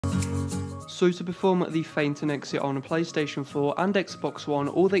So to perform the feint and exit on PlayStation 4 and Xbox One,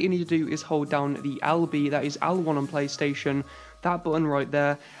 all that you need to do is hold down the LB, that is L1 on PlayStation, that button right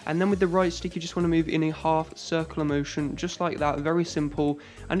there, and then with the right stick you just want to move in a half circular motion, just like that, very simple.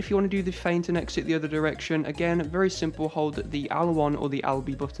 And if you want to do the feint and exit the other direction, again, very simple, hold the L1 or the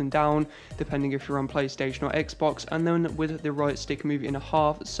LB button down, depending if you're on PlayStation or Xbox, and then with the right stick move in a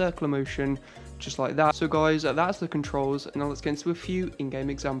half circular motion, just like that. So guys, that's the controls. Now let's get into a few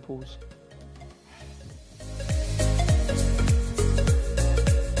in-game examples.